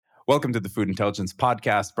Welcome to the Food Intelligence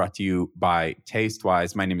Podcast, brought to you by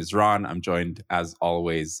TasteWise. My name is Ron. I'm joined, as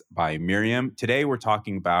always, by Miriam. Today, we're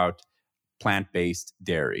talking about plant-based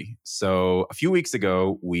dairy. So a few weeks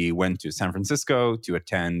ago, we went to San Francisco to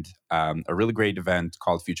attend a really great event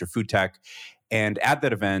called Future Food Tech. And at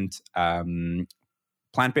that event,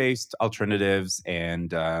 plant-based alternatives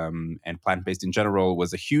and plant-based in general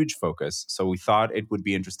was a huge focus. So we thought it would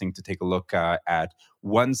be interesting to take a look at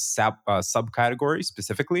one subcategory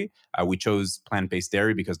specifically. We chose plant-based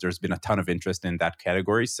dairy because there's been a ton of interest in that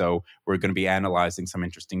category. So we're going to be analyzing some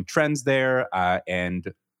interesting trends there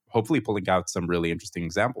and hopefully pulling out some really interesting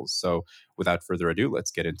examples. So without further ado,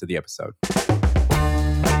 let's get into the episode.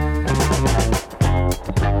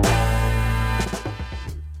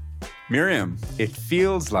 Miriam, it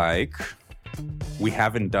feels like we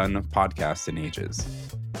haven't done a podcast in ages.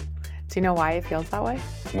 Do you know why it feels that way?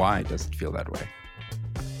 Why does it feel that way?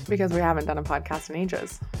 Because we haven't done a podcast in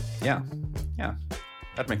ages. Yeah,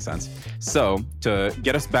 that makes sense. So to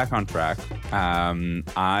get us back on track,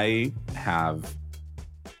 I have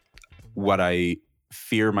what I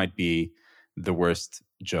fear might be the worst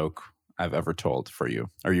joke I've ever told for you.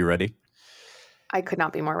 Are you ready? I could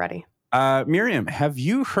not be more ready. Miriam, have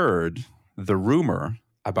you heard the rumor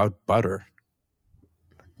about butter?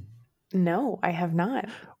 No, I have not.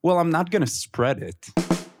 Well, I'm not going to spread it.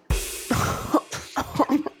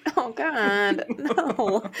 Oh, God.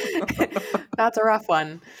 No. That's a rough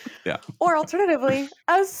one. Yeah. Or alternatively,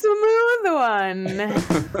 a smooth one.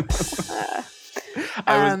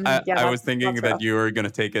 I was thinking that you were going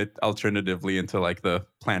to take it alternatively into like the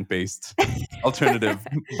plant-based alternative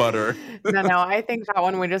butter. No. I think that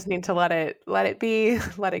one we just need to let it be,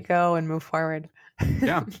 let it go, and move forward.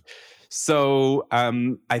 Yeah. So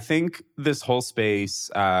I think this whole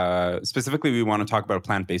space, specifically, we want to talk about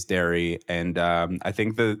plant-based dairy. And I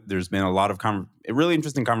think that there's been a lot of really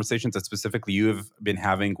interesting conversations that specifically you have been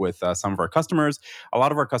having with some of our customers. A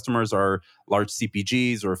lot of our customers are large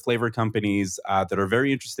CPGs or flavor companies that are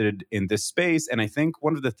very interested in this space. And I think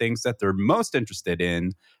one of the things that they're most interested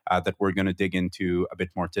in that we're going to dig into a bit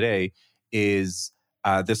more today is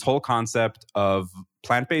this whole concept of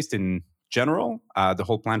plant-based in general, the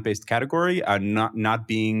whole plant-based category, not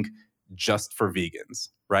being just for vegans,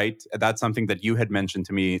 right? That's something that you had mentioned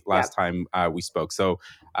to me last time we spoke. So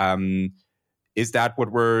is that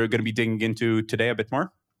what we're going to be digging into today a bit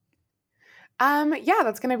more? Yeah,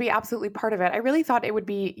 that's going to be absolutely part of it. I really thought it would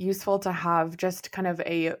be useful to have just kind of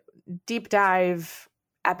a deep dive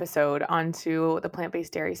episode onto the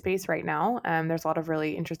plant-based dairy space right now. There's a lot of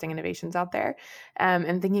really interesting innovations out there,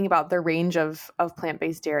 and thinking about the range of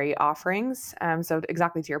plant-based dairy offerings. So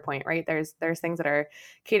exactly to your point, right? There's things that are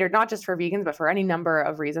catered not just for vegans, but for any number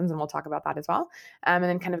of reasons, and we'll talk about that as well. And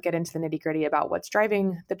then kind of get into the nitty-gritty about what's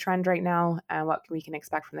driving the trend right now and what we can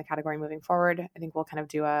expect from the category moving forward. I think we'll kind of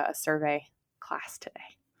do a survey class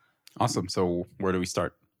today. Awesome. So where do we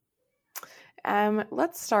start?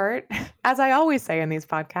 Let's start, as I always say in these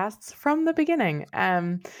podcasts, from the beginning.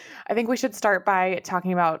 I think we should start by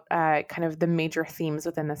talking about kind of the major themes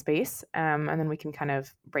within the space, and then we can kind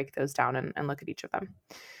of break those down and look at each of them.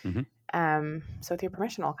 Mm-hmm. So with your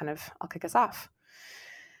permission, I'll kick us off.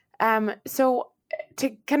 So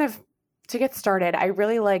to get started, I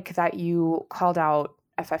really like that you called out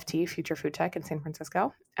FFT, Future Food Tech, in San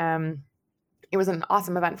Francisco. It was an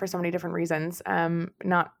awesome event for so many different reasons,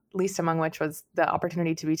 not least among which was the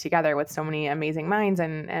opportunity to be together with so many amazing minds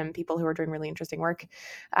and people who are doing really interesting work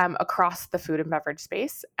across the food and beverage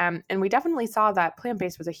space. And we definitely saw that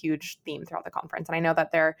plant-based was a huge theme throughout the conference. And I know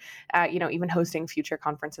that they're, even hosting future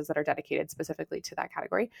conferences that are dedicated specifically to that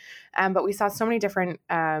category. But we saw so many different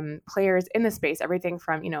players in the space, everything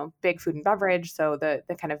from, big food and beverage, so the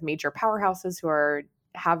kind of major powerhouses who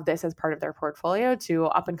have this as part of their portfolio, to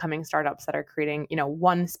up and coming startups that are creating,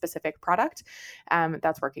 one specific product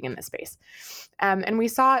that's working in this space. And we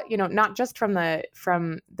saw, not just from the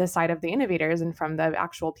side of the innovators and from the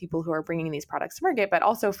actual people who are bringing these products to market, but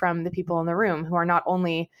also from the people in the room who are not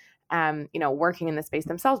only working in the space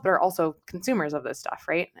themselves, but are also consumers of this stuff,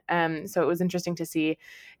 right? So it was interesting to see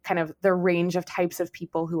kind of the range of types of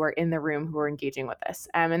people who are in the room who are engaging with this.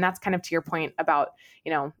 And that's kind of to your point about,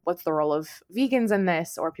 what's the role of vegans in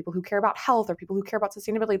this, or people who care about health, or people who care about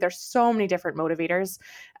sustainability. There's so many different motivators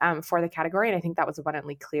for the category. And I think that was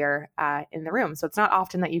abundantly clear in the room. So it's not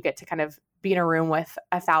often that you get to kind of be in a room with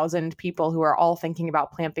 1,000 people who are all thinking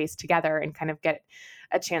about plant-based together and kind of get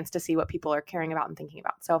a chance to see what people are caring about and thinking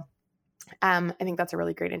about. So I think that's a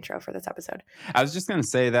really great intro for this episode. I was just going to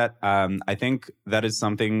say that I think that is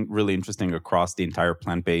something really interesting across the entire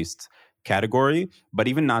plant-based category, but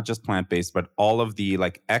even not just plant-based, but all of the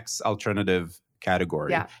like alternative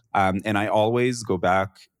category. Yeah. And I always go back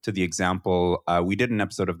to the example. We did an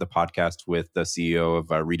episode of the podcast with the CEO of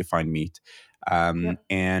Redefined Meat. Yep.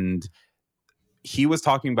 And he was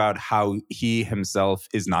talking about how he himself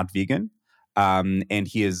is not vegan. And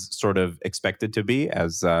he is sort of expected to be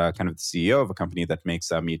as kind of the CEO of a company that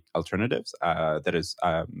makes meat alternatives. That is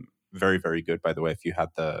very, very good, by the way, if you had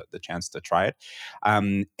the chance to try it.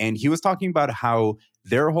 And he was talking about how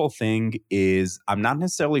their whole thing is, I'm not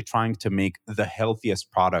necessarily trying to make the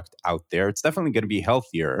healthiest product out there. It's definitely going to be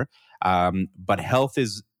healthier, but health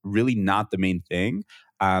is really not the main thing.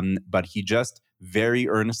 But he just very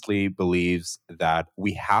earnestly believes that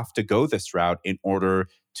we have to go this route in order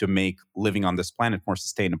to make living on this planet more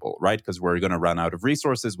sustainable, right? Because we're going to run out of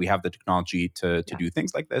resources. We have the technology to do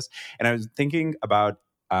things like this. And I was thinking about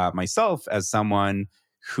myself as someone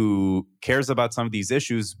who cares about some of these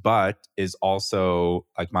issues, but is also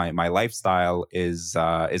like my lifestyle is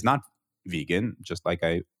not vegan, just like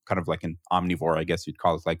I kind of like an omnivore, I guess you'd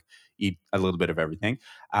call it, like eat a little bit of everything.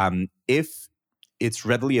 If it's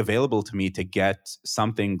readily available to me to get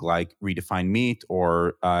something like Redefined Meat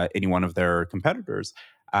or any one of their competitors,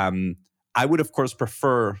 I would, of course,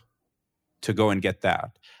 prefer to go and get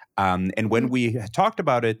that. And when we talked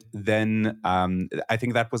about it, then I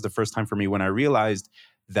think that was the first time for me when I realized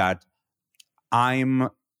that I'm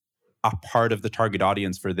a part of the target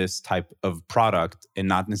audience for this type of product, and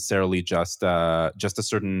not necessarily just a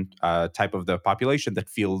certain type of the population that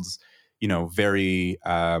feels, very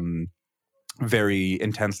very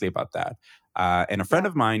intensely about that. And a friend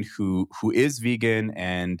of mine who is vegan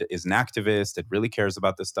and is an activist and really cares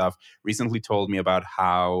about this stuff recently told me about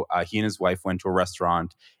how he and his wife went to a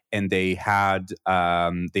restaurant, and they had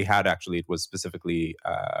actually, it was specifically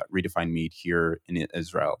Redefined Meat here in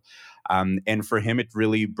Israel. And for him, it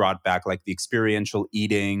really brought back like the experiential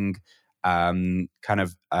eating,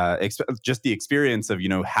 just the experience of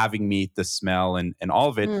having meat, the smell, and all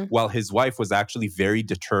of it, while his wife was actually very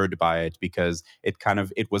deterred by it because it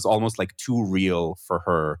was almost like too real for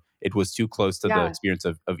her. It was too close to the experience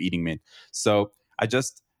of eating meat. So I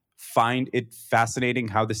just find it fascinating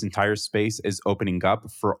how this entire space is opening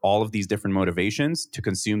up for all of these different motivations to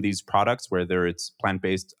consume these products, whether it's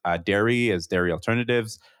plant-based dairy as dairy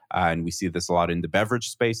alternatives, and we see this a lot in the beverage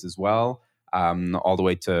space as well, all the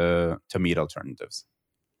way to meat alternatives.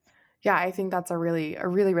 Yeah, I think that's a really,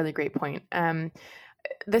 really great point.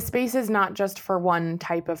 The space is not just for one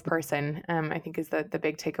type of person, I think is the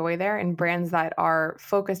big takeaway there. And brands that are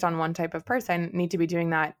focused on one type of person need to be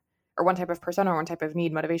doing that, or one type of person or one type of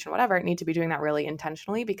need, motivation, whatever, need to be doing that really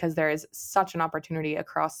intentionally, because there is such an opportunity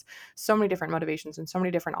across so many different motivations and so many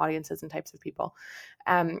different audiences and types of people.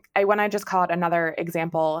 When I just call it another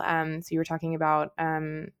example, so you were talking about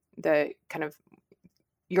the kind of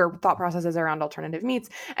your thought processes around alternative meats.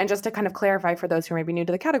 And just to kind of clarify for those who may be new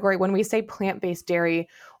to the category, when we say plant-based dairy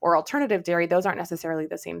or alternative dairy, those aren't necessarily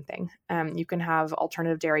the same thing. You can have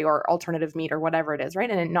alternative dairy or alternative meat or whatever it is, right?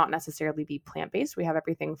 And it not necessarily be plant-based. We have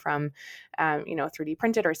everything from, 3D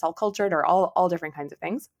printed or cell cultured or all different kinds of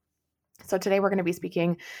things. So today we're going to be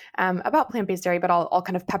speaking about plant-based dairy, but I'll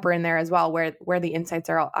kind of pepper in there as well where the insights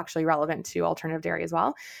are actually relevant to alternative dairy as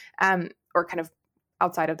well, or kind of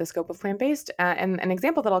outside of the scope of plant-based. And an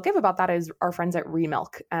example that I'll give about that is our friends at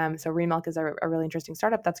Remilk. So Remilk is a really interesting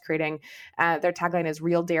startup that's creating, their tagline is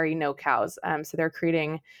real dairy, no cows. So they're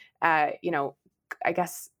creating, I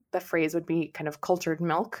guess the phrase would be kind of cultured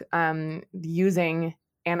milk, using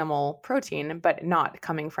animal protein, but not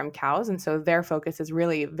coming from cows. And so their focus is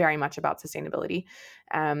really very much about sustainability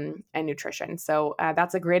and nutrition. So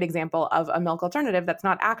that's a great example of a milk alternative that's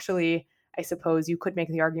not actually, I suppose you could make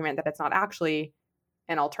the argument that it's not actually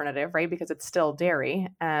an alternative, right? Because it's still dairy.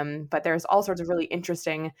 But there's all sorts of really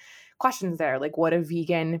interesting questions there. Like, would a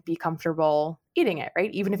vegan be comfortable eating it,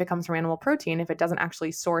 right? Even if it comes from animal protein, if it doesn't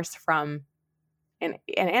actually source from an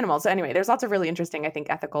animal. So anyway, there's lots of really interesting, I think,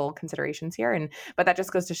 ethical considerations here. But that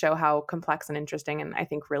just goes to show how complex and interesting and I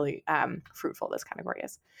think really fruitful this category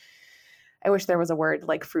is. I wish there was a word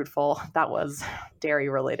like fruitful that was dairy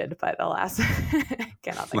related, but alas,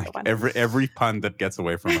 cannot think of one. Every pun that gets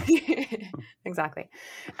away from us. Exactly.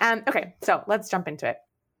 Okay, so let's jump into it.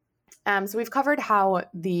 So we've covered how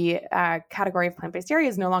the category of plant-based dairy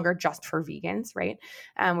is no longer just for vegans, right?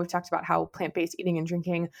 We've talked about how plant-based eating and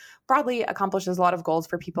drinking broadly accomplishes a lot of goals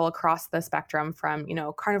for people across the spectrum, from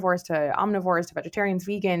carnivores to omnivores to vegetarians,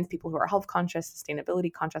 vegans, people who are health conscious,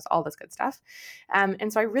 sustainability conscious, all this good stuff.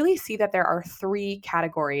 And so I really see that there are three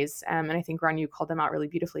categories, and I think, Ron, you called them out really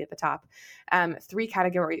beautifully at the top. Three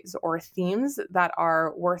categories or themes that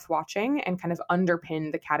are worth watching and kind of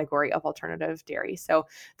underpin the category of alternative dairy. So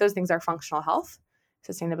those things are functional health,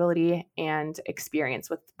 sustainability, and experience,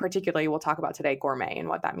 with particularly we'll talk about today gourmet and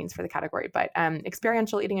what that means for the category, but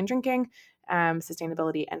experiential eating and drinking,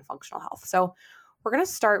 sustainability, and functional health. So we're going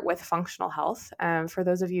to start with functional health. For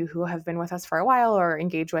those of you who have been with us for a while or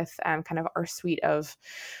engage with kind of our suite of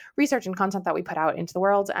research and content that we put out into the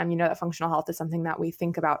world, you know that functional health is something that we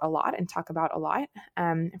think about a lot and talk about a lot.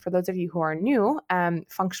 For those of you who are new,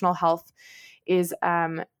 functional health is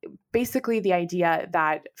basically the idea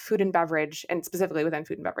that food and beverage, and specifically within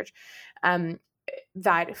food and beverage,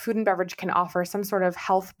 that food and beverage can offer some sort of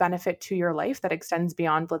health benefit to your life that extends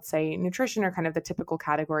beyond, let's say, nutrition or kind of the typical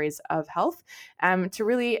categories of health, to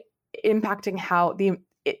really impacting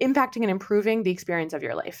and improving the experience of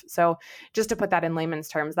your life. So just to put that in layman's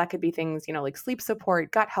terms, that could be things, like sleep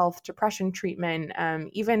support, gut health, depression treatment,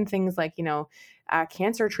 even things like,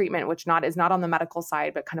 cancer treatment, which is not on the medical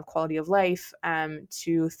side, but kind of quality of life,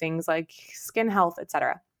 to things like skin health,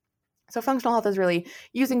 etc. So functional health is really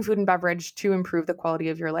using food and beverage to improve the quality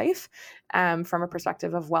of your life, from a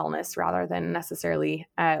perspective of wellness rather than necessarily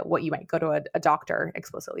what you might go to a doctor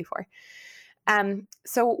explicitly for.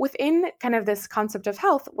 So within kind of this concept of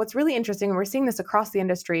health, what's really interesting, and we're seeing this across the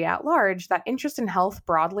industry at large, that interest in health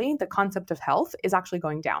broadly, the concept of health, is actually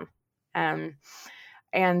going down.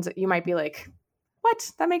 And you might be like,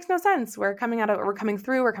 what? That makes no sense. We're coming out of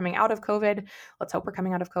COVID. Let's hope we're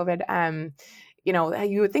coming out of COVID.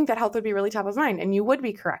 You would think that health would be really top of mind, and you would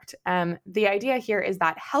be correct. The idea here is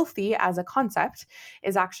that healthy as a concept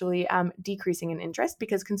is actually decreasing in interest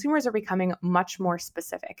because consumers are becoming much more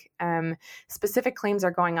specific. Specific claims are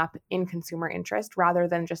going up in consumer interest rather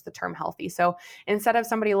than just the term healthy. So instead of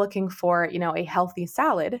somebody looking for, a healthy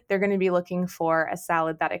salad, they're going to be looking for a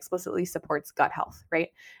salad that explicitly supports gut health, right?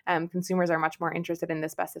 Consumers are much more interested in the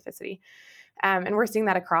specificity. And we're seeing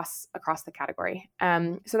that across the category.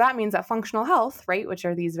 So that means that functional health, right, which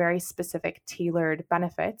are these very specific tailored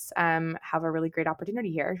benefits, have a really great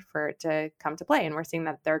opportunity here for it to come to play. And we're seeing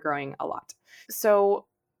that they're growing a lot. So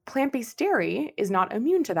plant-based dairy is not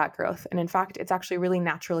immune to that growth. And in fact, it's actually really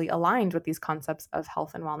naturally aligned with these concepts of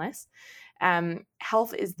health and wellness.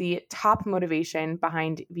 Health is the top motivation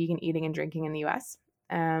behind vegan eating and drinking in the US.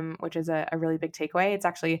 Which is a really big takeaway. It's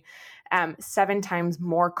actually 7 times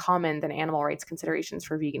more common than animal rights considerations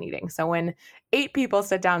for vegan eating. So when 8 people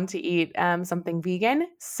sit down to eat something vegan,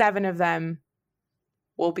 7 of them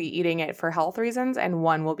will be eating it for health reasons, and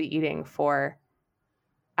 1 will be eating for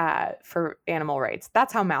animal rights.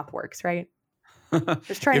 That's how math works, right?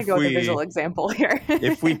 Just trying to go with a visual example here.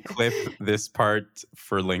 If we clip this part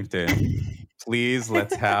for LinkedIn, please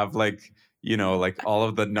let's have all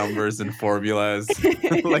of the numbers and formulas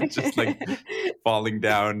just falling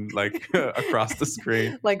down across the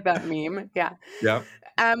screen. Like that meme. Yeah. Yeah.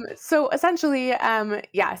 So essentially,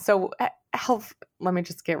 so health, let me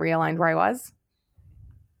just get realigned where I was.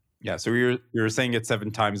 Yeah. So you were saying it's 7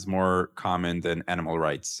 times more common than animal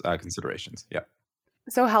rights considerations. Yeah.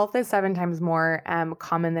 So health is 7 times more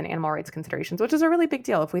common than animal rights considerations, which is a really big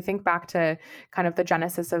deal. If we think back to kind of the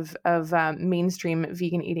genesis of mainstream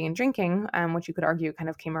vegan eating and drinking, which you could argue kind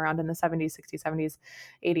of came around in the 70s, 60s, 70s,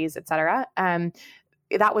 80s, et cetera,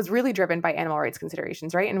 that was really driven by animal rights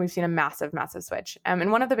considerations, right? And we've seen a massive, massive switch.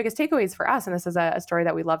 And one of the biggest takeaways for us, and this is a story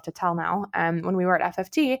that we love to tell now, when we were at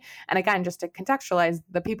FFT, and again, just to contextualize,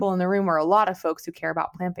 the people in the room were a lot of folks who care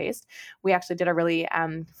about plant-based. We actually did a really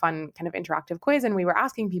fun kind of interactive quiz, and we were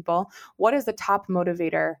asking people, what is the top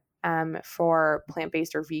motivator for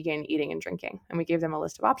plant-based or vegan eating and drinking? And we gave them a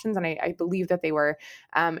list of options, and I believe that they were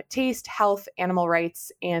taste, health, animal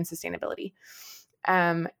rights, and sustainability.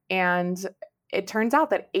 And it turns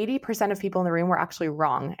out that 80% of people in the room were actually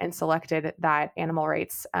wrong and selected that animal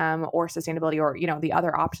rights or sustainability or, the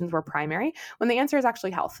other options were primary, when the answer is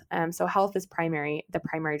actually health. So health is the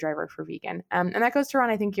primary driver for vegan. And that goes to, Ron,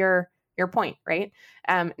 I think your point, right?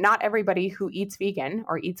 Not everybody who eats vegan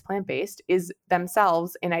or eats plant-based is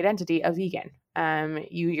themselves in identity a vegan.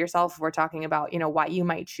 You yourself were talking about, why you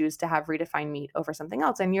might choose to have redefined meat over something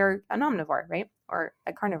else, and you're an omnivore, right? Or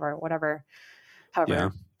a carnivore,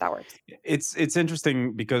 however that works. It's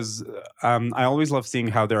interesting because I always love seeing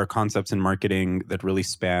how there are concepts in marketing that really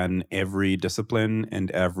span every discipline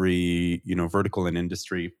and every vertical in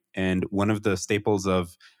industry. And one of the staples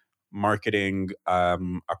of marketing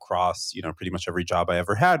across pretty much every job I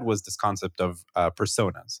ever had was this concept of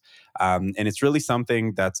personas, and it's really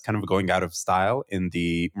something that's kind of going out of style in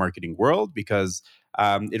the marketing world because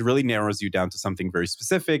it really narrows you down to something very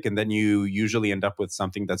specific, and then you usually end up with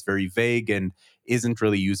something that's very vague and isn't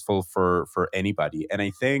really useful for anybody. And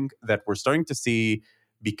I think that we're starting to see,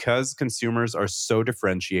 because consumers are so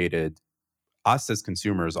differentiated us as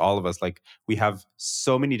consumers, all of us, like we have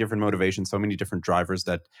so many different motivations, so many different drivers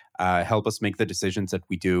that help us make the decisions that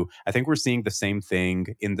we do. I think we're seeing the same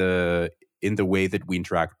thing in the way that we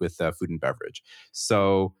interact with food and beverage.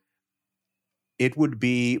 So it would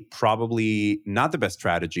be probably not the best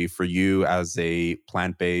strategy for you as a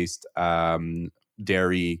plant-based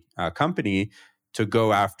dairy company to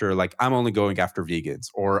go after, like, I'm only going after vegans,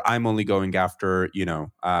 or I'm only going after,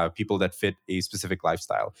 people that fit a specific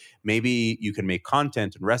lifestyle. Maybe you can make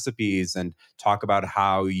content and recipes and talk about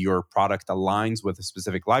how your product aligns with a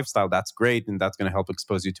specific lifestyle. That's great, and that's going to help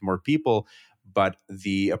expose you to more people. But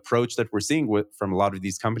the approach that we're seeing from a lot of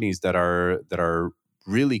these companies that are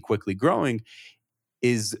really quickly growing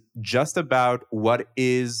is just about what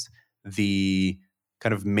is the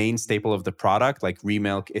kind of main staple of the product, like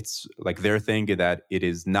Remilk. It's like their thing that it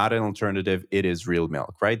is not an alternative, it is real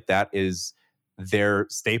milk, right? That is their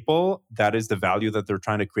staple. That is the value that they're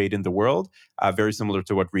trying to create in the world. Very similar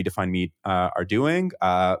to what Redefined Meat are doing.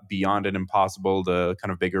 Beyond and Impossible, the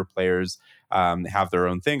kind of bigger players have their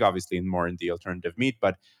own thing, obviously, and more in the alternative meat.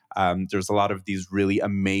 But there's a lot of these really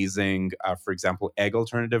amazing, for example, egg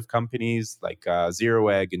alternative companies like Zero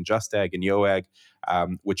Egg and Just Egg and Yo Egg,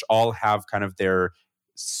 which all have kind of their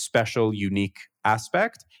special, unique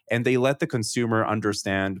aspect. And they let the consumer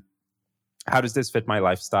understand, how does this fit my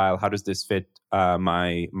lifestyle? How does this fit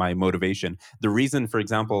my motivation? The reason, for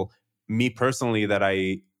example, me personally, that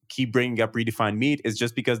I keep bringing up Redefined Meat is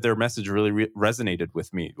just because their message really resonated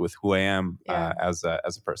with me, with who I am as a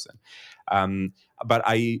person. But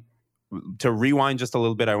to rewind just a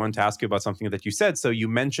little bit, I want to ask you about something that you said. So you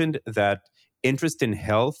mentioned that interest in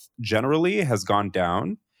health generally has gone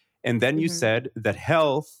down. And then you said that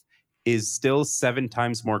health is still 7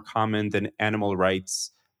 times more common than animal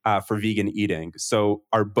rights for vegan eating. So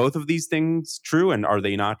are both of these things true, and are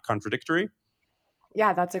they not contradictory?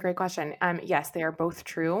 Yeah, that's a great question. Yes, they are both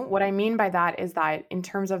true. What I mean by that is that in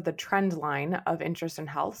terms of the trend line of interest in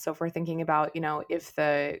health, so if we're thinking about, if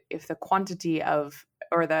the quantity of,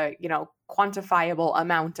 or the, quantifiable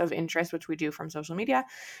amount of interest, which we do from social media,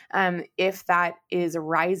 if that is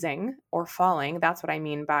rising or falling, that's what I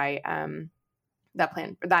mean by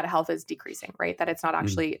that health is decreasing, right? That it's not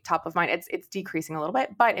actually top of mind. It's decreasing a little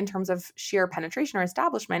bit, but in terms of sheer penetration or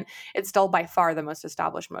establishment, it's still by far the most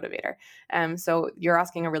established motivator. So you're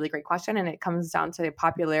asking a really great question, and it comes down to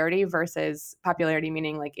popularity versus popularity,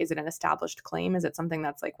 meaning like, is it an established claim? Is it something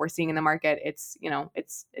that's like we're seeing in the market? It's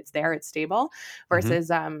it's there, it's stable,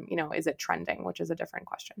 versus is it trending, which is a different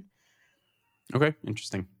question. Okay,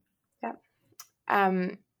 interesting. Yeah.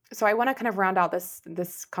 So I want to kind of round out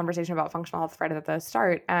this conversation about functional health right at the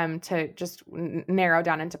start to just narrow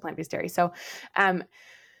down into plant-based dairy. So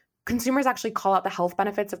consumers actually call out the health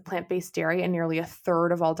benefits of plant-based dairy in nearly a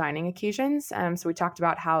third of all dining occasions. So we talked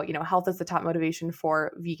about how, health is the top motivation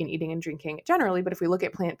for vegan eating and drinking generally. But if we look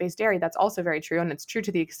at plant-based dairy, that's also very true. And it's true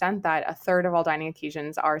to the extent that a third of all dining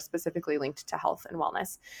occasions are specifically linked to health and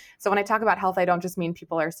wellness. So when I talk about health, I don't just mean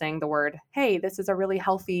people are saying the word, hey, this is a really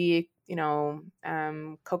healthy,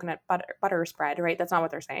 coconut butter spread, right? That's not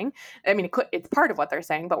what they're saying. I mean, it's part of what they're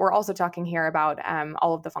saying, but we're also talking here about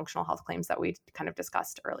all of the functional health claims that we kind of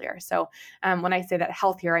discussed earlier. So when I say that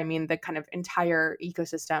health here, I mean the kind of entire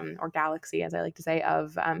ecosystem, or galaxy, as I like to say,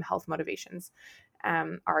 of health motivations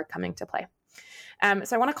are coming to play.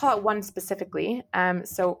 So I want to call out one specifically.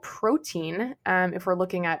 So protein, if we're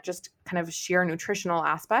looking at just kind of sheer nutritional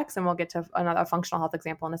aspects, and we'll get to another functional health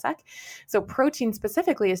example in a sec. So protein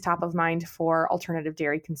specifically is top of mind for alternative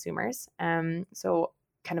dairy consumers. So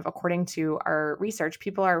kind of according to our research,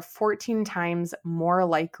 people are 14 times more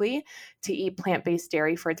likely to eat plant-based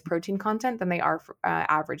dairy for its protein content than they are for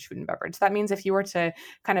average food and beverage. So that means if you were to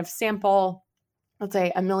kind of sample, let's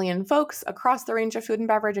say, 1 million folks across the range of food and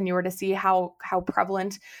beverage, and you were to see how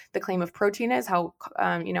prevalent the claim of protein is, how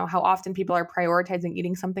often people are prioritizing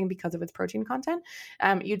eating something because of its protein content,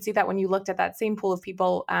 you'd see that when you looked at that same pool of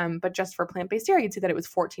people, but just for plant-based dairy, you'd see that it was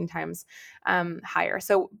 14 times higher.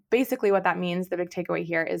 So basically what that means, the big takeaway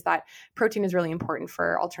here, is that protein is really important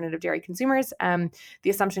for alternative dairy consumers. The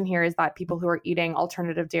assumption here is that people who are eating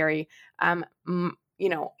alternative dairy,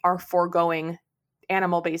 are foregoing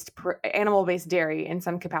animal-based dairy in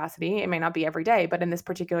some capacity. It may not be every day, but in this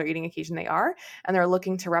particular eating occasion they are, and they're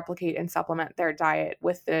looking to replicate and supplement their diet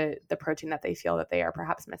with the protein that they feel that they are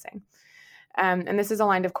perhaps missing. And this is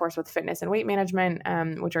aligned, of course, with fitness and weight management,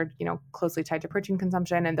 which are closely tied to protein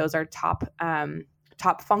consumption, and those are top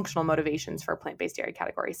functional motivations for plant-based dairy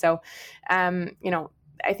category. So,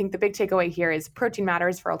 I think the big takeaway here is protein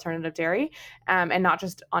matters for alternative dairy, and not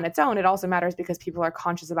just on its own. It also matters because people are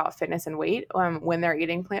conscious about fitness and weight when they're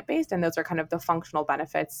eating plant-based, and those are kind of the functional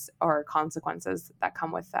benefits or consequences that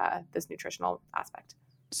come with this nutritional aspect.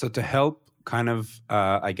 So to help kind of,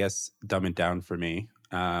 I guess, dumb it down for me,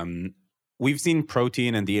 we've seen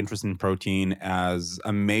protein and the interest in protein as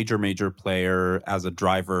a major player, as a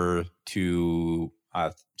driver to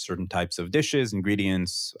certain types of dishes,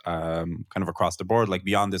 ingredients, kind of across the board, like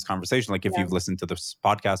beyond this conversation. Like if you've listened to this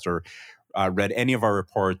podcast or read any of our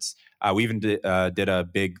reports, we even did a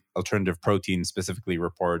big alternative protein specifically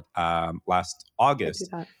report last August.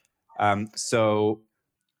 So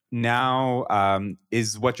now,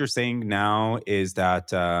 is what you're saying now is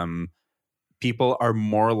that people are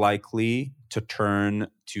more likely to turn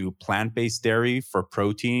to plant-based dairy for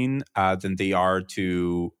protein than they are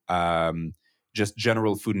to just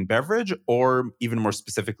general food and beverage, or even more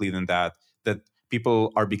specifically than that, that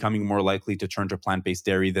people are becoming more likely to turn to plant-based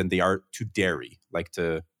dairy than they are to dairy, like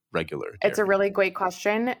to regular dairy? It's a really great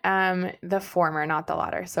question. The former, not the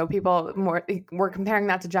latter. So we're comparing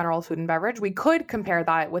that to general food and beverage. We could compare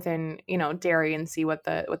that within, dairy and see what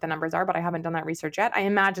the numbers are, but I haven't done that research yet. I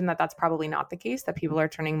imagine that that's probably not the case, that people are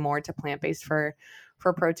turning more to plant-based for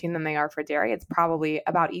protein than they are for dairy. It's probably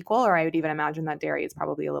about equal, or I would even imagine that dairy is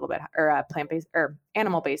probably a little bit, or plant-based or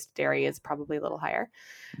animal-based dairy is probably a little higher.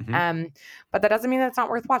 Mm-hmm. But that doesn't mean that's not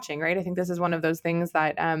worth watching, right? I think this is one of those things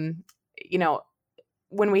that,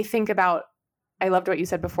 when we think about, I loved what you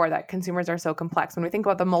said before, that consumers are so complex. When we think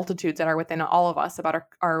about the multitudes that are within all of us about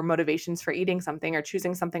our motivations for eating something or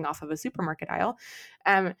choosing something off of a supermarket aisle,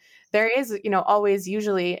 there is, always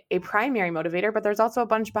usually a primary motivator, but there's also a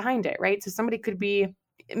bunch behind it, right? So somebody could be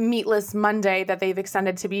meatless Monday that they've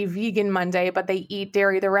extended to be vegan Monday, but they eat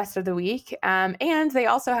dairy the rest of the week. And they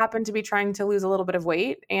also happen to be trying to lose a little bit of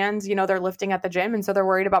weight, and, they're lifting at the gym. And so they're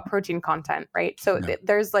worried about protein content, right? So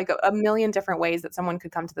there's like a million different ways that someone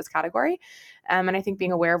could come to this category. And I think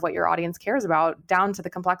being aware of what your audience cares about, down to the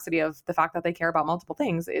complexity of the fact that they care about multiple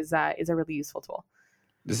things, is a really useful tool.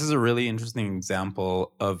 This is a really interesting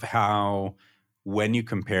example of how, when you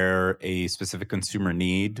compare a specific consumer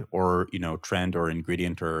need or, trend or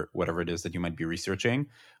ingredient or whatever it is that you might be researching,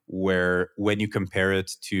 where when you compare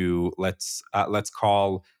it to, let's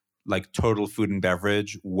call like total food and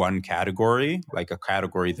beverage one category, like a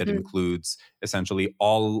category that includes essentially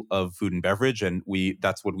all of food and beverage, and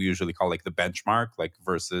that's what we usually call like the benchmark, like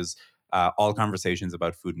versus all conversations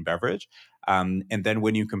about food and beverage. And then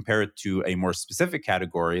when you compare it to a more specific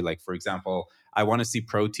category, like for example, I want to see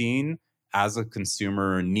protein as a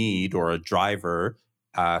consumer need or a driver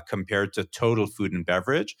compared to total food and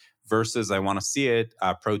beverage, versus I want to see it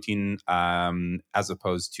protein as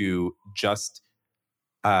opposed to just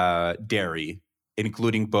dairy,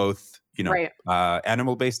 including both, Right.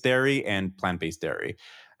 Animal-based dairy and plant-based dairy.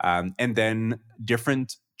 And then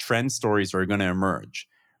different trend stories are going to emerge,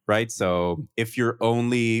 right? So if you're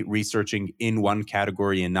only researching in one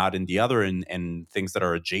category and not in the other, and things that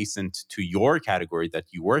are adjacent to your category that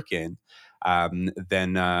you work in,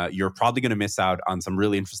 then you're probably going to miss out on some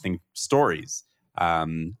really interesting stories. I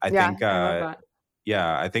think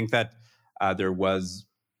I think that there was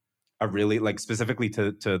a really, like, specifically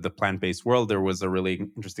to the plant-based world, there was a really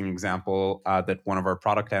interesting example that one of our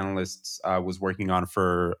product analysts was working on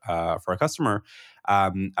for a customer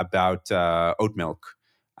about oat milk.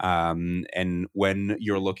 And when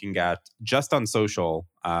you're looking at just on social,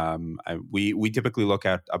 we typically look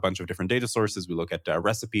at a bunch of different data sources. We look at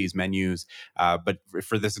recipes, menus, but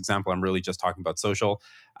for this example, I'm really just talking about social.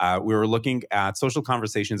 We were looking at social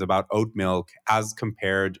conversations about oat milk as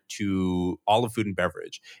compared to all of food and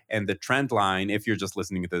beverage. And the trend line, if you're just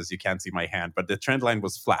listening to this, you can't see my hand, but the trend line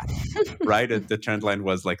was flat, right? The trend line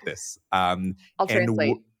was like this. I'll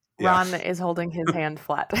translate. Ron is holding his hand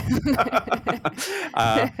flat.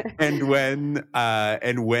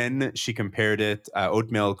 And when she compared it,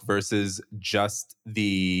 oat milk versus just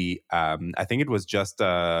the, I think it was just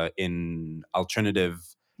in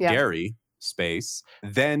alternative dairy space,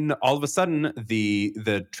 then all of a sudden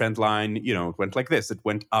the trend line, it went like this. It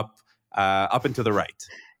went up and to the right.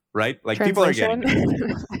 Right? Like, people are getting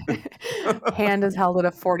it. Hand is held at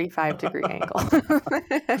a 45-degree angle.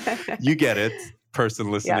 You get it.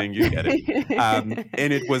 Person listening, you get it.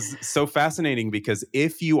 And it was so fascinating because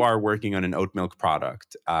if you are working on an oat milk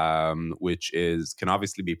product, which can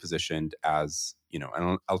obviously be positioned as,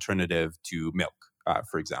 an alternative to milk,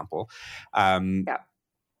 for example.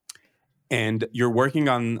 And you're working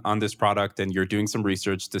on this product and you're doing some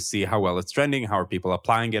research to see how well it's trending, how are people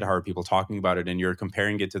applying it, how are people talking about it, and you're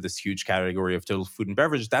comparing it to this huge category of total food and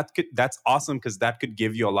beverage. That's awesome, because that could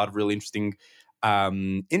give you a lot of really interesting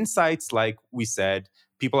insights like we said,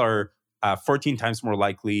 people are 14 times more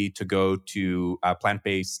likely to go to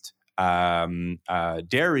plant-based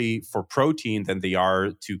dairy for protein than they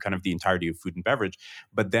are to kind of the entirety of food and beverage.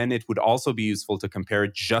 But then it would also be useful to compare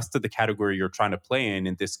it just to the category you're trying to play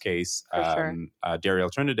in this case, dairy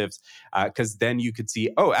alternatives, because then you could see,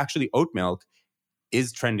 oh, actually oat milk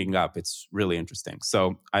is trending up. It's really interesting.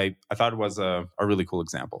 So I thought it was a really cool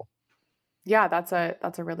example. Yeah, that's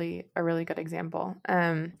a really good example.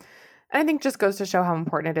 I think just goes to show how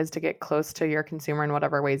important it is to get close to your consumer in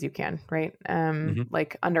whatever ways you can, right?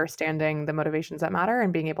 Like understanding the motivations that matter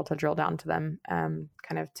and being able to drill down to them,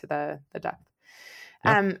 kind of to the depth.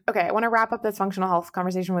 Yeah. Okay, I want to wrap up this functional health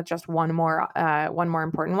conversation with just one more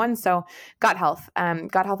important one. So, gut health.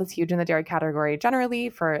 Gut health is huge in the dairy category generally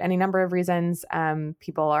for any number of reasons.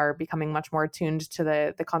 People are becoming much more attuned to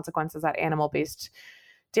the consequences that animal-based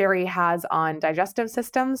dairy has on digestive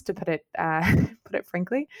systems, to put it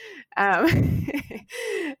frankly.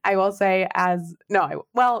 I will say yes,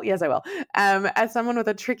 I will. As someone with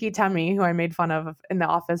a tricky tummy, who I made fun of in the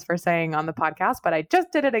office for saying on the podcast, but I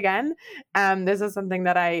just did it again. This is something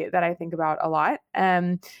that I think about a lot.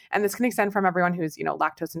 And this can extend from everyone who's,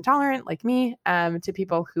 lactose intolerant like me, to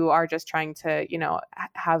people who are just trying to,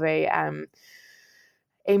 have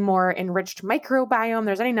a more enriched microbiome.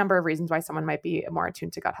 There's any number of reasons why someone might be more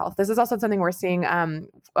attuned to gut health. This is also something we're seeing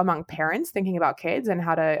among parents thinking about kids and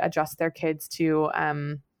how to adjust their kids to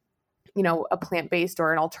a plant-based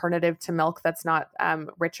or an alternative to milk that's not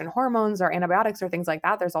rich in hormones or antibiotics or things like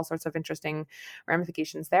that. There's all sorts of interesting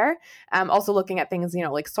ramifications there. Also looking at things,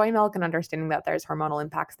 like soy milk and understanding that there's hormonal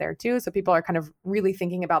impacts there too. So people are kind of really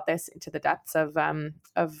thinking about this into the depths of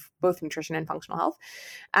both nutrition and functional health.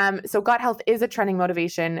 So gut health is a trending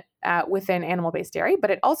motivation within animal-based dairy,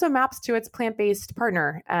 but it also maps to its plant-based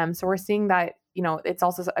partner. So we're seeing that it's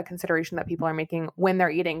also a consideration that people are making when they're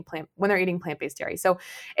eating plant-based dairy. So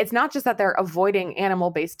it's not just that they're avoiding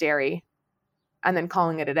animal-based dairy and then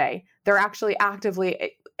calling it a day. They're actually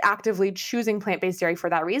actively choosing plant-based dairy for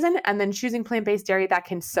that reason, and then choosing plant-based dairy that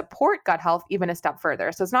can support gut health even a step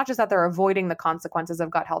further. So it's not just that they're avoiding the consequences of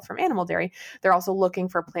gut health from animal dairy. They're also looking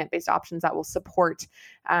for plant-based options that will support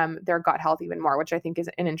their gut health even more, which I think is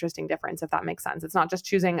an interesting difference, if that makes sense. It's not just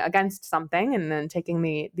choosing against something and then taking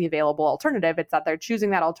the available alternative. It's that they're choosing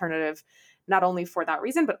that alternative not only for that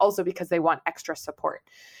reason, but also because they want extra support.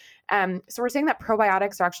 So we're seeing that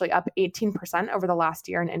probiotics are actually up 18% over the last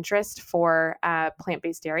year in interest for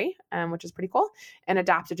plant-based dairy, which is pretty cool. And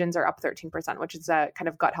adaptogens are up 13%, which is kind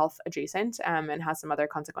of gut health adjacent, and has some other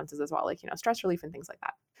consequences as well, like, stress relief and things like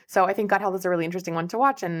that. So I think gut health is a really interesting one to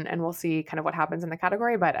watch, and we'll see kind of what happens in the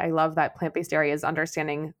category. But I love that plant-based dairy is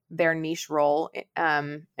understanding their niche role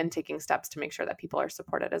and taking steps to make sure that people are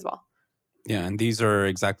supported as well. Yeah, and these are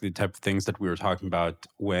exactly the type of things that we were talking about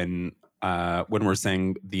when we're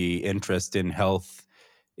saying the interest in health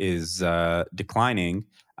is declining,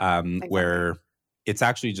 exactly. Where it's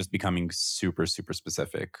actually just becoming super, super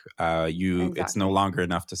specific. Exactly. It's no longer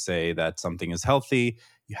enough to say that something is healthy.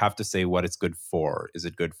 You have to say what it's good for. Is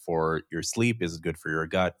it good for your sleep? Is it good for your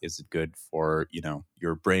gut? Is it good for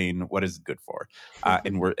your brain? What is it good for?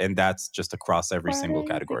 And that's just across every single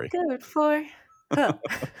category. Good for. Huh.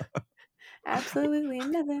 Absolutely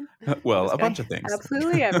nothing. Well, a bunch of things.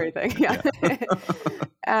 Absolutely everything. Yeah.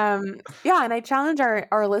 And I challenge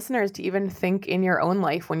our listeners to even think in your own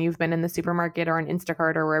life when you've been in the supermarket or on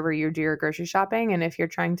Instacart or wherever you do your grocery shopping. And if you're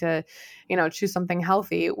trying to, choose something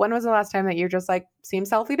healthy, when was the last time that you're just like, seems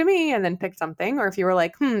healthy to me, and then picked something? Or if you were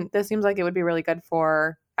like, this seems like it would be really good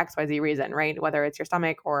for XYZ reason, right? Whether it's your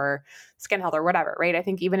stomach or skin health or whatever, right? I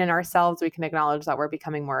think even in ourselves, we can acknowledge that we're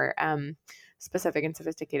becoming more specific and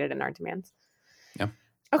sophisticated in our demands. Yeah.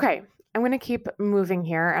 Okay, I'm going to keep moving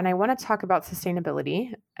here, and I want to talk about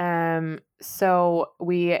sustainability. So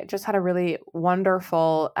we just had a really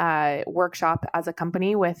wonderful workshop as a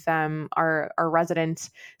company with our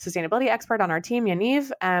resident sustainability expert on our team,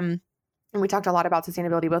 Yaniv. And we talked a lot about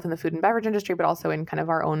sustainability, both in the food and beverage industry, but also in kind of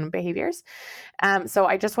our own behaviors. So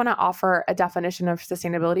I just want to offer a definition of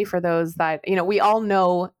sustainability for those that, we all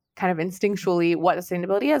know kind of instinctually what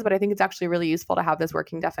sustainability is, but I think it's actually really useful to have this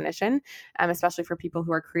working definition, especially for people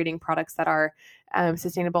who are creating products that are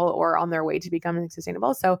sustainable or on their way to becoming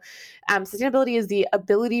sustainable. So sustainability is the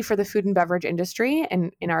ability for the food and beverage industry,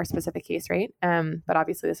 and in our specific case, right? But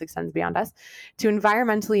obviously this extends beyond us, to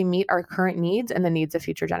environmentally meet our current needs and the needs of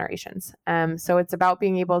future generations. So it's about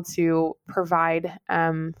being able to provide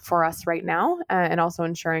for us right now, and also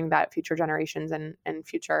ensuring that future generations and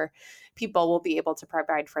future people will be able to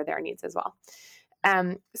provide for their needs as well.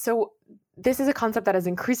 So this is a concept that is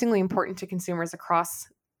increasingly important to consumers across,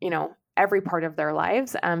 every part of their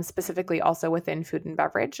lives, specifically also within food and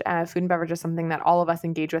beverage. Food and beverage is something that all of us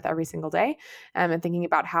engage with every single day, and thinking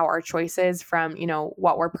about how our choices from,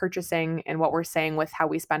 what we're purchasing and what we're saying with how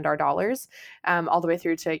we spend our dollars, all the way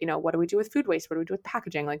through to, what do we do with food waste? What do we do with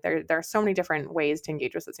packaging? Like there are so many different ways to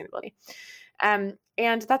engage with sustainability.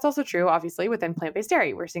 And that's also true, obviously, within plant-based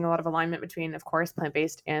dairy. We're seeing a lot of alignment between, of course,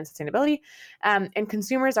 plant-based and sustainability. And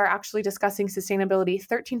consumers are actually discussing sustainability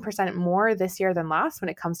 13% more this year than last when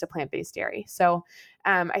it comes to plant-based dairy. So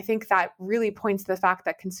I think that really points to the fact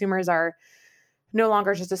that consumers are no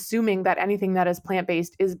longer just assuming that anything that is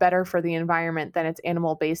plant-based is better for the environment than its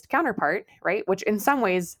animal-based counterpart, right? Which in some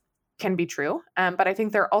ways can be true. But I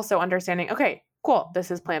think they're also understanding, okay, cool, this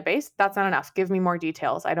is plant-based. That's not enough. Give me more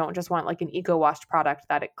details. I don't just want like an eco-washed product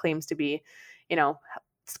that it claims to be,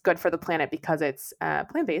 it's good for the planet because it's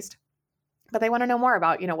plant-based. But they want to know more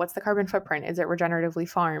about, what's the carbon footprint? Is it regeneratively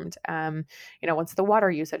farmed? What's the water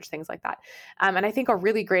usage? Things like that. And I think a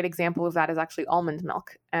really great example of that is actually almond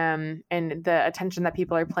milk, and the attention that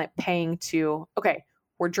people are paying to, okay,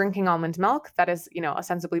 we're drinking almond milk that is,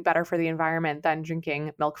 ostensibly better for the environment than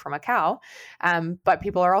drinking milk from a cow. But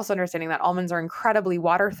people are also understanding that almonds are incredibly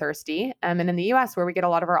water thirsty. And in the US, where we get a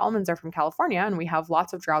lot of our almonds are from California, and we have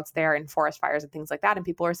lots of droughts there and forest fires and things like that. And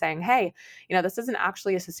people are saying, hey, this isn't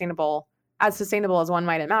actually as sustainable as one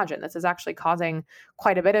might imagine. This is actually causing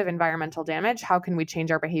quite a bit of environmental damage. How can we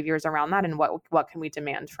change our behaviors around that? And what can we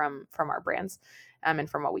demand from our brands and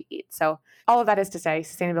from what we eat? So all of that is to say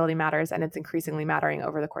sustainability matters, and it's increasingly mattering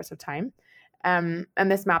over the course of time. And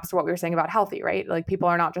this maps to what we were saying about healthy, right? Like people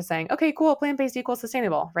are not just saying, okay, cool, plant-based equals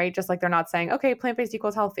sustainable, right? Just like they're not saying, okay, plant-based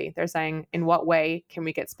equals healthy. They're saying, in what way can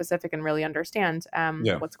we get specific and really understand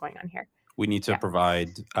what's going on here? We need to provide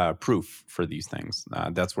proof for these things.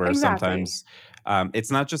 That's where Exactly. sometimes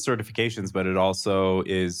it's not just certifications, but it also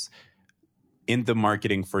is in the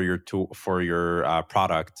marketing for your tool, for your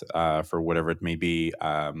product, for whatever it may be.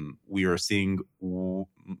 We're seeing more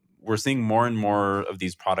and more of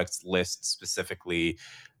these products list specifically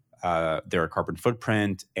their carbon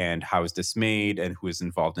footprint and how is this made and who is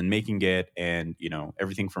involved in making it, and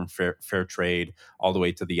everything from fair trade all the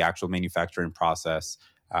way to the actual manufacturing process.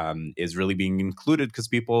 Is really being included because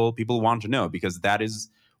people want to know, because that is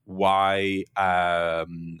why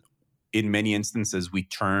in many instances we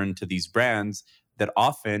turn to these brands that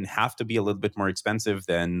often have to be a little bit more expensive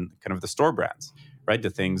than kind of the store brands, right? The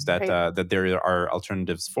things that that there are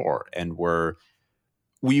alternatives for, and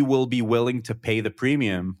we will be willing to pay the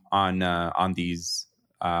premium on these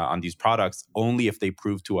products only if they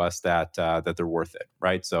prove to us that they're worth it,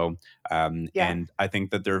 right? So, and I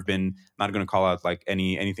think that there have been, not going to call out like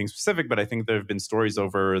anything specific, but I think there have been stories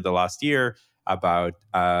over the last year about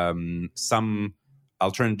some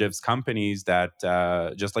alternatives companies that,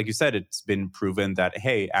 just like you said, it's been proven that,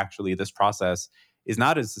 hey, actually this process is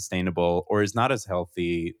not as sustainable or is not as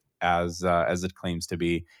healthy as it claims to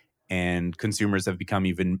be, and consumers have become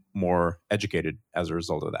even more educated as a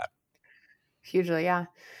result of that. Hugely, yeah.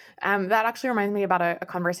 That actually reminds me about a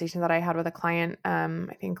conversation that I had with a client,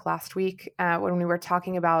 I think last week, when we were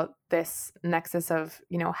talking about this nexus of,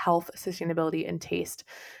 health, sustainability, and taste.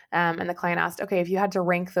 And the client asked, okay, if you had to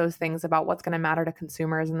rank those things about what's going to matter to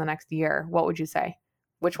consumers in the next year, what would you say?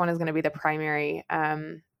 Which one is going to be the primary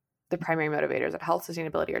motivators of health,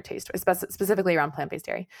 sustainability, or taste, specifically around plant-based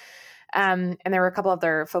dairy? And there were a couple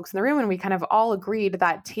other folks in the room, and we kind of all agreed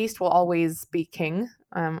that taste will always be king,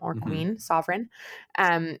 or queen, sovereign,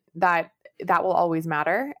 that will always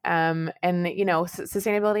matter. And,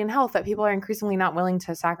 sustainability and health, that people are increasingly not willing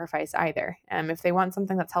to sacrifice either. If they want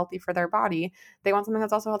something that's healthy for their body, they want something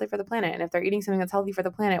that's also healthy for the planet. And if they're eating something that's healthy for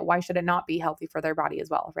the planet, why should it not be healthy for their body as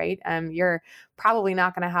well, right? You're probably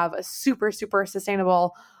not going to have a super, super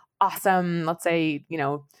sustainable, awesome, let's say,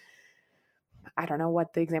 I don't know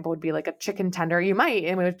what the example would be, like a chicken tender. You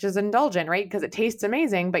might, which is indulgent, right? Because it tastes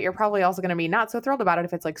amazing, but you're probably also going to be not so thrilled about it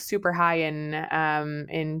if it's like super high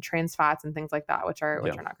in trans fats and things like that, which are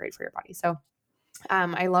not great for your body. So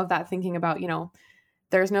I love that, thinking about,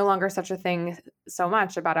 there's no longer such a thing so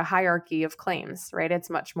much about a hierarchy of claims, right? It's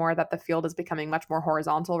much more that the field is becoming much more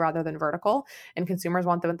horizontal rather than vertical, and consumers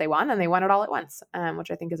want what they want, and they want it all at once,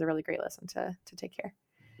 which I think is a really great lesson to take here.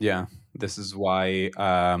 Yeah, this is why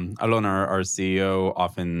Alon, our CEO,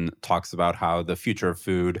 often talks about how the future of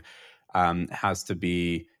food has to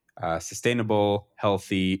be sustainable,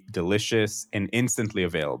 healthy, delicious, and instantly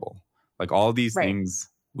available. Like all these things,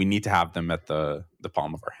 we need to have them at the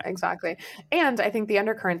palm of our hand. Exactly. And I think the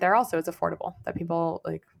undercurrent there also is affordable, that people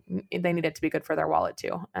they need it to be good for their wallet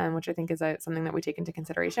too, which I think is something that we take into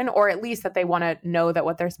consideration, or at least that they want to know that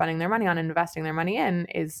what they're spending their money on and investing their money in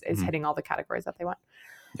is hitting all the categories that they want.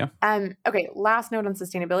 Yeah. Okay, last note on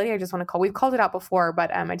sustainability. I just want to we've called it out before,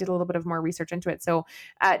 but I did a little bit of more research into it. So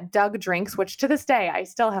Doug drinks, which to this day I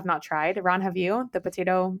still have not tried. Ron, have you? The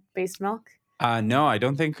potato-based milk? No, I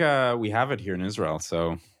don't think we have it here in Israel,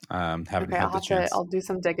 so haven't Okay, I'll had the have to. chance. I'll do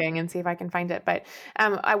some digging and see if I can find it. But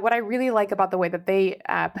what I really like about the way that they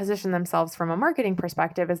position themselves from a marketing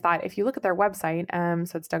perspective is that if you look at their website,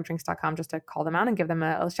 so it's dougdrinks.com, just to call them out and give them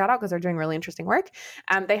a shout out because they're doing really interesting work.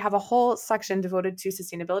 They have a whole section devoted to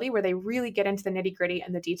sustainability where they really get into the nitty gritty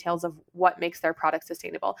and the details of what makes their product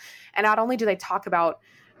sustainable. And not only do they talk about,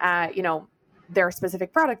 their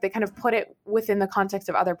specific product, they kind of put it within the context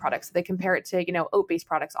of other products. So they compare it to, oat-based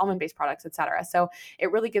products, almond-based products, et cetera. So it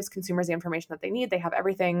really gives consumers the information that they need. They have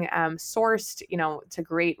everything sourced, to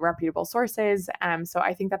great reputable sources. So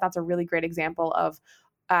I think that that's a really great example of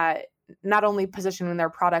not only positioning their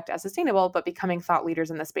product as sustainable, but becoming thought leaders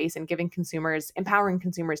in the space and empowering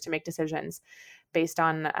consumers to make decisions based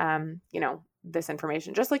on, this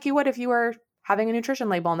information, just like you would if you were having a nutrition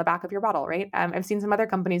label on the back of your bottle, right? I've seen some other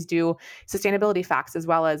companies do sustainability facts as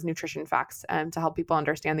well as nutrition facts to help people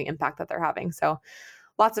understand the impact that they're having. So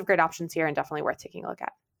lots of great options here and definitely worth taking a look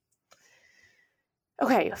at.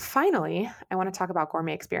 Okay, finally, I want to talk about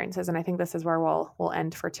gourmet experiences, and I think this is where we'll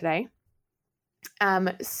end for today.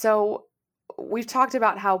 So we've talked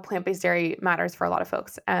about how plant-based dairy matters for a lot of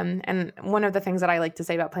folks. And one of the things that I like to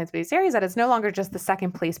say about plant-based dairy is that it's no longer just the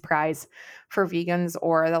second place prize for vegans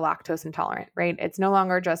or the lactose intolerant, right? It's no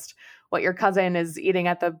longer just what your cousin is eating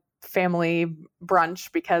at the family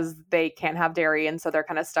brunch because they can't have dairy and so they're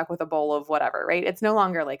kind of stuck with a bowl of whatever, right? It's no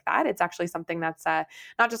longer like that. It's actually something that's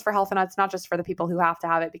not just for health and it's not just for the people who have to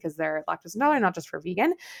have it because they're lactose intolerant, not just for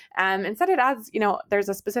vegan. Instead it adds, there's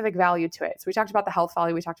a specific value to it. So we talked about the health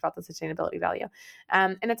value, we talked about the sustainability value.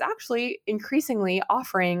 And it's actually increasingly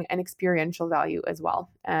offering an experiential value as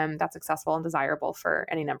well. That's accessible and desirable for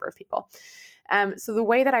any number of people. So the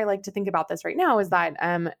way that I like to think about this right now is that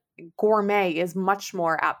gourmet is much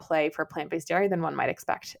more at play for plant-based dairy than one might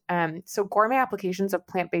expect. So gourmet applications of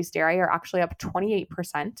plant-based dairy are actually up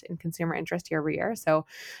 28% in consumer interest year over year. So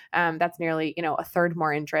that's nearly, a third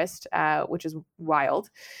more interest, which is wild.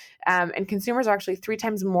 And consumers are actually 3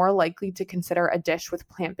 times more likely to consider a dish with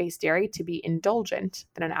plant-based dairy to be indulgent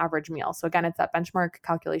than an average meal. So again, it's that benchmark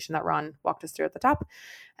calculation that Ron walked us through at the top.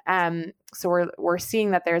 So we're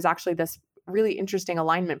seeing that there's actually this really interesting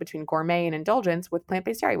alignment between gourmet and indulgence with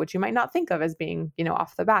plant-based dairy, which you might not think of as being,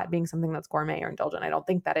 off the bat, being something that's gourmet or indulgent. I don't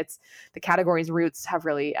think that it's the category's roots have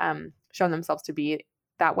really shown themselves to be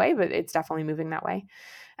that way, but it's definitely moving that way.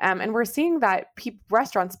 And we're seeing that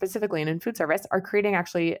restaurants specifically and in food service are creating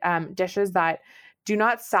actually dishes that do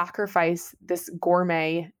not sacrifice this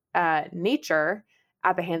gourmet nature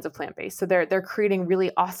at the hands of plant-based. So they're creating really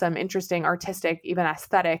awesome, interesting, artistic, even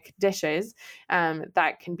aesthetic dishes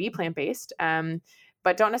that can be plant-based,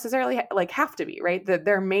 but don't necessarily have to be, right?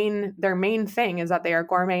 Their main thing is that they are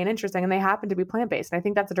gourmet and interesting, and they happen to be plant-based. And I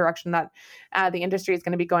think that's a direction that the industry is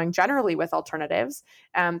going to be going generally with alternatives.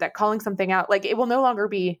 That calling something out, it will no longer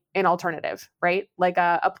be an alternative, right? Like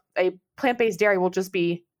a plant-based dairy will just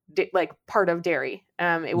be part of dairy.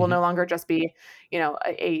 It will no longer just be,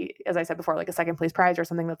 as I said before, like a second place prize or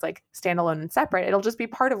something that's like standalone and separate. It'll just be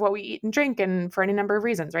part of what we eat and drink, and for any number of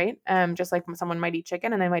reasons, right? Just like someone might eat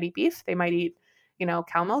chicken and they might eat beef, they might eat,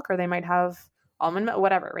 cow milk, or they might have almond milk,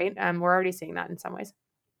 whatever, right? We're already seeing that in some ways.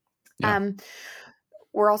 Yeah.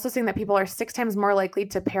 We're also seeing that people are 6 times more likely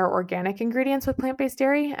to pair organic ingredients with plant-based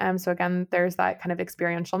dairy. So again, there's that kind of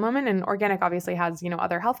experiential moment, and organic obviously has,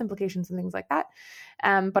 other health implications and things like that.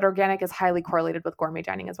 But organic is highly correlated with gourmet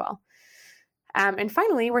dining as well. And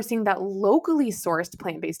finally, we're seeing that locally sourced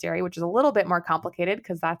plant-based dairy, which is a little bit more complicated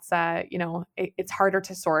because that's, it's harder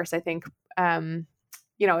to source, I think.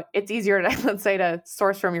 It's easier to, let's say, to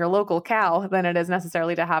source from your local cow than it is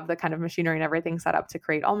necessarily to have the kind of machinery and everything set up to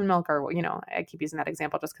create almond milk, or, I keep using that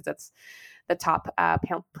example just because it's the top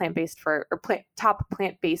plant-based for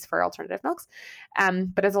alternative milks.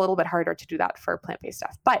 But it's a little bit harder to do that for plant-based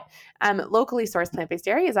stuff. But locally sourced plant-based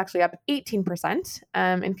dairy is actually up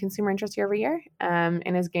 18% in consumer interest year over year,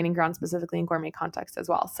 and is gaining ground specifically in gourmet context as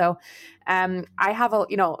well. So I have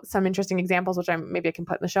some interesting examples, which maybe I can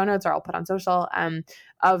put in the show notes or I'll put on social,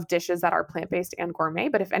 of dishes that are plant-based and gourmet.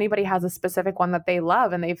 But if anybody has a specific one that they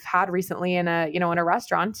love and they've had recently in a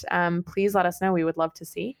restaurant, please let us know. We would love to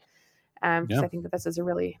see. Because I think that this is a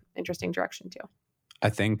really interesting direction too.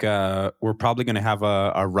 I think we're probably going to have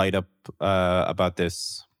a write-up about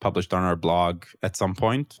this published on our blog at some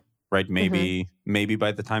point, right? Maybe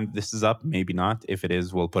by the time this is up, maybe not. If it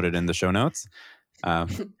is, we'll put it in the show notes.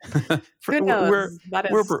 Who knows?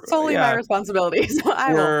 That is solely my responsibility. So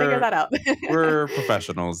I will figure that out. We're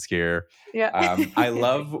professionals here. Yeah. I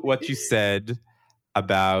love what you said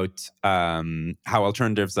about how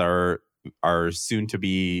alternatives are soon to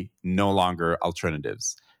be no longer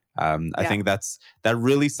alternatives. I think that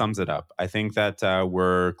really sums it up. I think that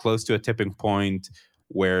we're close to a tipping point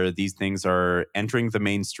where these things are entering the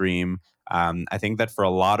mainstream. I think that for a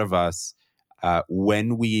lot of us,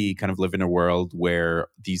 when we kind of live in a world where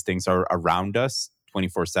these things are around us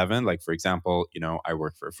 24/7, like for example, I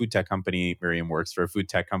work for a food tech company. Miriam works for a food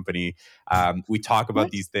tech company. We talk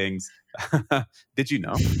about these things. Did you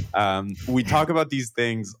know? We talk about these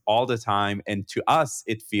things all the time. And to us,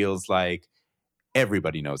 it feels like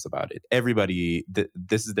everybody knows about it. Everybody,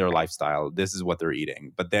 this is their lifestyle. This is what they're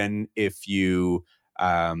eating. But then if you,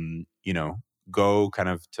 go kind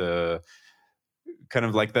of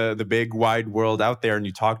like the big wide world out there and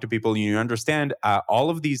you talk to people and you understand all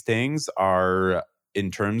of these things are, in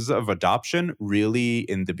terms of adoption, really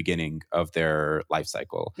in the beginning of their life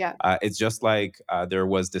cycle. Yeah. It's just like there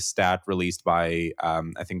was this stat released by,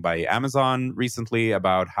 I think by Amazon recently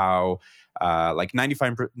about how like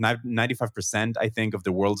 95%, I think, of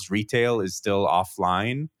the world's retail is still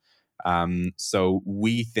offline. So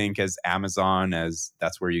we think as Amazon, as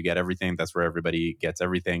that's where you get everything, that's where everybody gets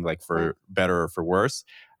everything, like for better or for worse.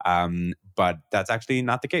 But that's actually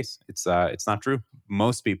not the case. It's not true.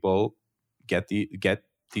 Most people get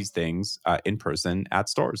these things in person at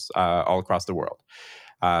stores all across the world.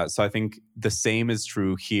 So I think the same is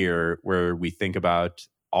true here, where we think about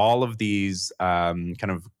all of these kind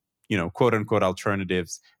of quote unquote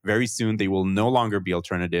alternatives. Very soon they will no longer be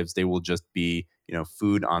alternatives. They will just be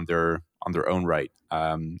food on their own right.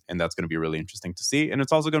 And that's going to be really interesting to see. And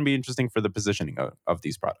it's also going to be interesting for the positioning of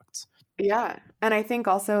these products. Yeah. And I think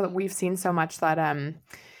also that we've seen so much that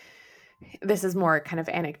this is more kind of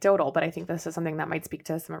anecdotal, but I think this is something that might speak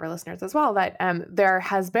to some of our listeners as well, that there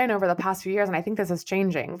has been over the past few years, and I think this is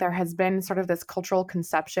changing, there has been sort of this cultural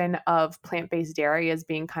conception of plant-based dairy as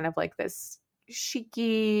being kind of like this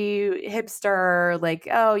chicy hipster, like,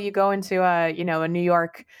 oh, you go into a New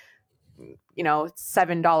York,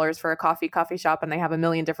 $7 for a coffee shop and they have a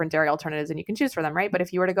million different dairy alternatives and you can choose for them, right? But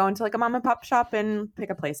if you were to go into like a mom and pop shop and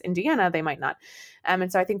pick a place, Indiana, they might not.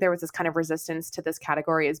 And so I think there was this kind of resistance to this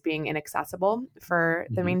category as being inaccessible for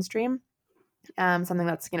the mainstream. Something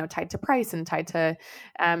that's, tied to price and tied to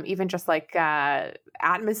even just like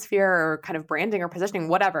atmosphere or kind of branding or positioning,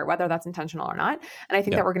 whatever, whether that's intentional or not. And I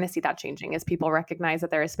think that we're going to see that changing as people recognize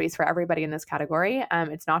that there is space for everybody in this category.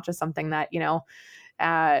 It's not just something that,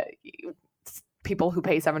 people who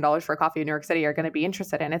pay $7 for a coffee in New York City are going to be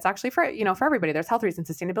interested in. It's actually for everybody. There's health reasons,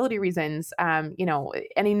 sustainability reasons,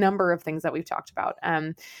 any number of things that we've talked about.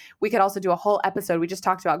 We could also do a whole episode. We just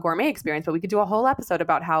talked about gourmet experience, but we could do a whole episode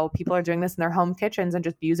about how people are doing this in their home kitchens and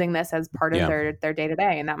just using this as part of their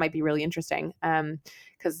day-to-day. And that might be really interesting.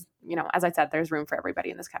 Because, as I said, there's room for everybody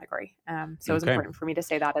in this category. So it was important for me to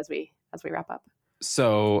say that as we wrap up.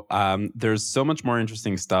 So there's so much more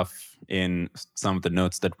interesting stuff in some of the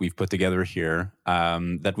notes that we've put together here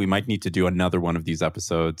that we might need to do another one of these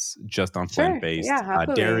episodes just on plant-based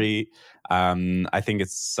dairy. I think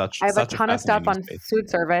it's I have a ton of stuff on food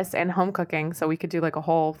service and home cooking, so we could do like a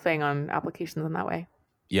whole thing on applications in that way.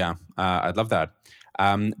 Yeah, I'd love that.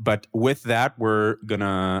 But with that, we're going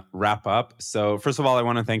to wrap up. So first of all, I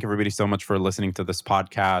want to thank everybody so much for listening to this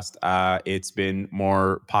podcast. It's been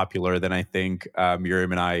more popular than I think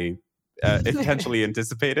Miriam and I intentionally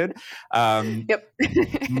anticipated. Yep.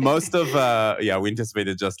 Most of, we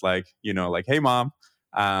anticipated just like, like, hey, Mom.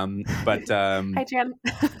 But hi, Jan.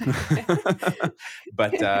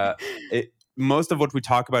 But most of what we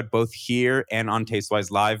talk about both here and on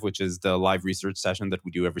Tastewise Live, which is the live research session that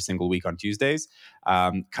we do every single week on Tuesdays,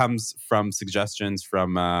 comes from suggestions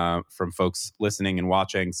from folks listening and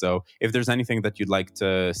watching. So if there's anything that you'd like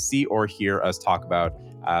to see or hear us talk about,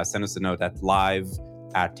 send us a note at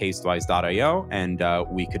live@tastewise.io and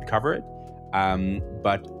we could cover it.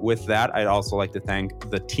 But with that, I'd also like to thank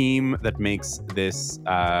the team that makes this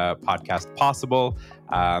podcast possible.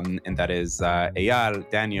 And that is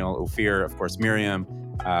Eyal, Daniel, Ophir, of course, Miriam.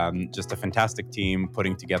 Just a fantastic team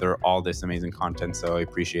putting together all this amazing content. So I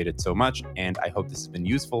appreciate it so much. And I hope this has been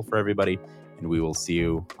useful for everybody. And we will see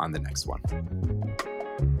you on the next one.